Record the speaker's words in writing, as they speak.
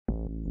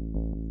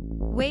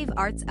Wave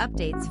Arts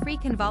updates free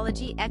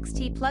Convology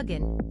XT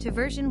plugin to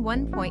version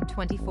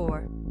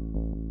 1.24.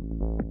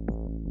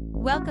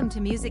 Welcome to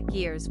Music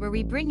Gears, where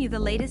we bring you the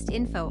latest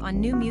info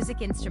on new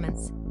music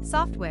instruments,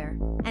 software,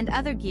 and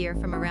other gear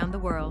from around the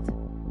world.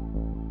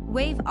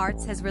 Wave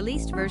Arts has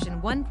released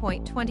version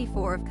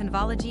 1.24 of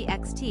Convology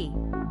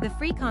XT, the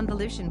free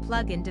convolution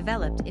plugin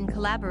developed in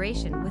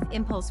collaboration with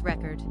Impulse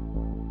Record.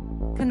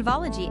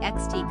 Convology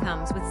XT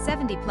comes with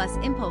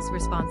 70+ impulse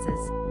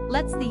responses,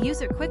 lets the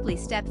user quickly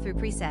step through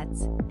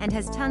presets, and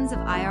has tons of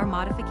IR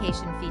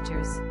modification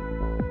features.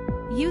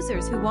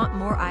 Users who want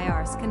more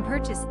IRs can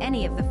purchase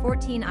any of the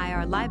 14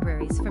 IR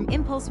libraries from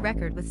Impulse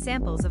Record with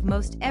samples of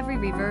most every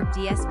reverb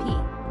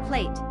DSP,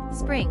 plate,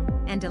 spring,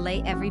 and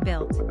delay every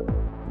built.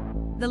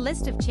 The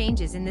list of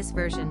changes in this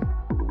version.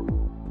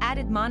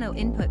 Added mono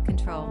input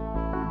control.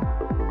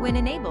 When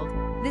enabled,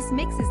 this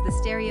mixes the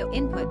stereo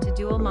input to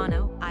dual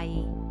mono,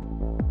 i.e.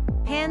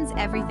 pans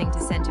everything to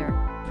center,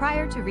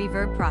 prior to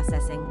reverb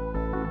processing.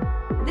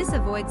 This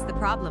avoids the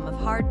problem of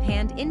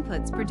hard-panned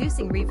inputs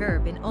producing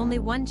reverb in only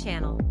one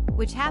channel,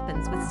 which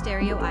happens with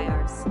stereo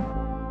IRs.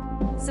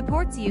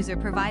 Supports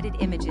user-provided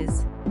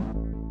images.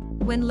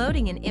 When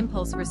loading an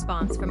impulse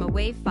response from a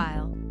WAV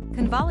file,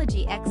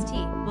 Convology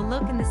XT will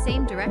look in the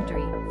same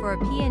directory for a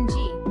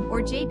PNG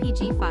or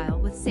JPG file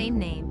with same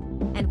name,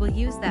 and will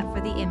use that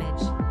for the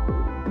image.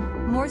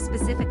 More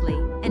specifically,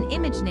 an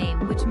image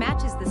name which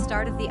matches the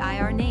start of the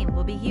IR name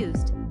will be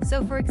used,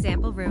 so for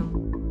example Room.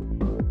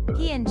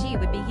 PNG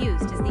would be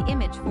used as the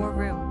image for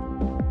Room.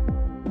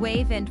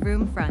 WAV and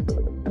Room Front.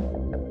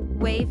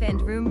 WAV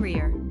and Room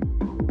Rear.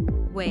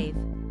 WAV.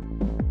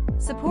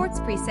 Supports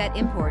preset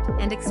import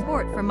and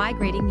export for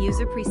migrating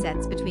user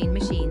presets between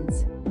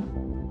machines.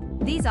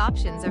 These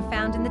options are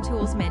found in the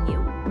Tools menu.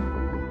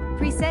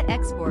 Preset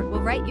export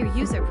will write your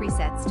user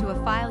presets to a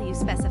file you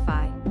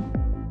specify.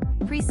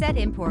 Preset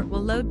import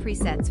will load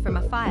presets from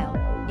a file.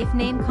 If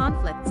name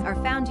conflicts are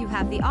found, you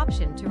have the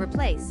option to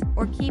replace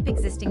or keep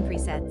existing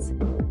presets.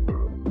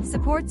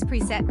 Supports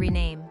preset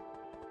rename.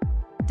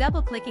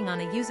 Double-clicking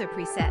on a user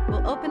preset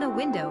will open a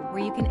window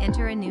where you can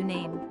enter a new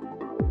name.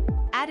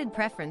 Added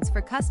preference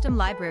for custom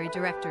library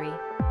directory.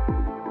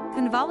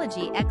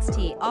 Convology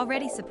XT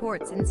already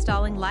supports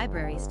installing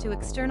libraries to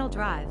external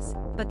drives,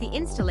 but the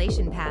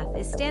installation path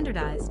is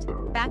standardized: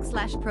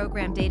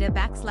 /program data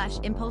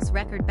 /impulse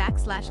record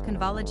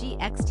 /Convology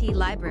XT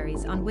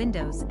libraries on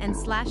Windows and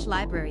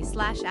 /library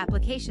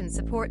 /application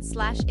support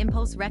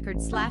 /impulse record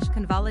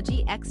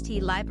 /Convology XT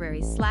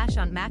libraries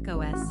on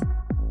macOS.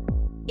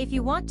 If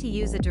you want to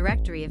use a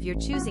directory of your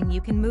choosing,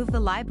 you can move the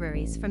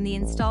libraries from the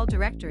install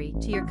directory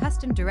to your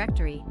custom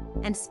directory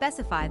and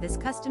specify this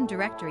custom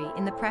directory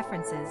in the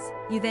preferences.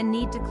 You then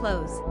need to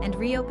close and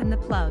reopen the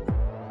plug.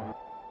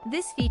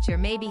 This feature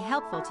may be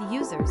helpful to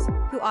users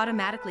who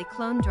automatically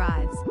clone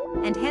drives,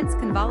 and hence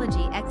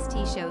Convology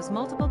XT shows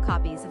multiple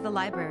copies of the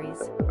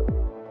libraries.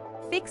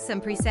 Fix some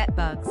preset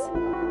bugs.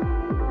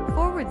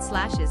 Forward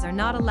slashes are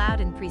not allowed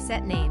in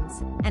preset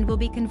names and will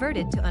be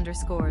converted to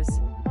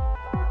underscores.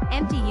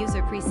 Empty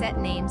user preset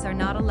names are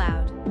not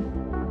allowed.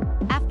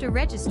 After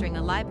registering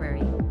a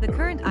library, the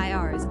current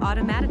IR is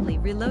automatically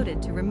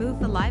reloaded to remove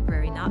the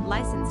library not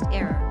licensed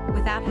error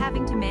without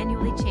having to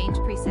manually change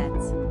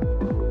presets.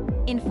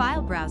 In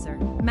File Browser,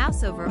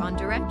 mouse over on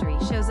directory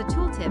shows a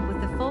tooltip with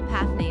the full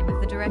path name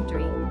of the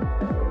directory.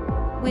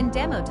 When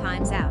demo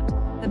times out,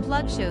 the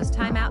plug shows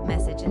timeout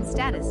message and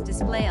status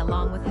display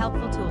along with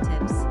helpful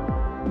tooltips.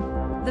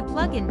 The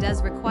plugin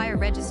does require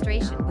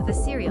registration with a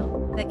serial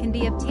that can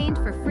be obtained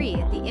for free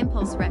at the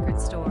Impulse Record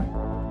store.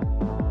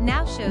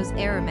 Now shows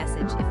error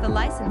message if the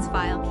license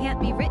file can't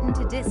be written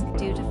to disk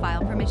due to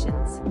file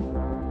permissions.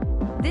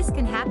 This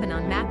can happen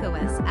on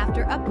macOS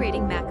after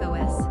upgrading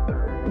macOS.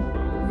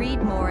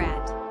 Read more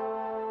at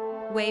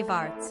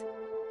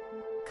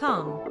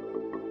wavearts.com.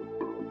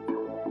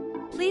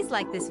 Please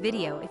like this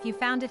video if you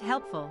found it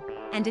helpful,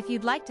 and if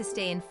you'd like to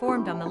stay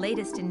informed on the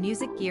latest in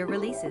music gear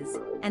releases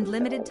and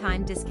limited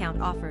time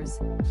discount offers,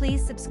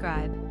 please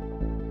subscribe.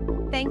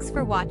 Thanks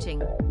for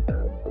watching.